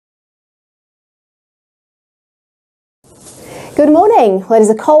Good morning. Well, it is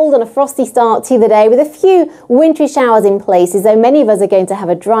a cold and a frosty start to the day with a few wintry showers in places, though many of us are going to have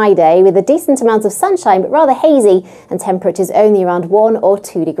a dry day with a decent amount of sunshine but rather hazy and temperatures only around 1 or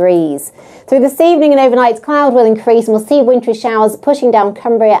 2 degrees. Through this evening and overnight, cloud will increase and we'll see wintry showers pushing down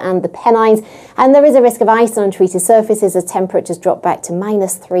Cumbria and the Pennines, and there is a risk of ice on untreated surfaces as temperatures drop back to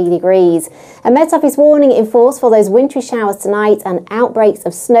 -3 degrees. A Met Office warning in force for those wintry showers tonight and outbreaks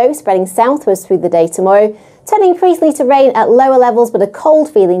of snow spreading southwards through the day tomorrow, turning increasingly to rain at lower levels, but a cold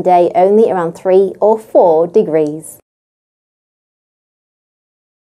feeling day only around 3 or 4 degrees.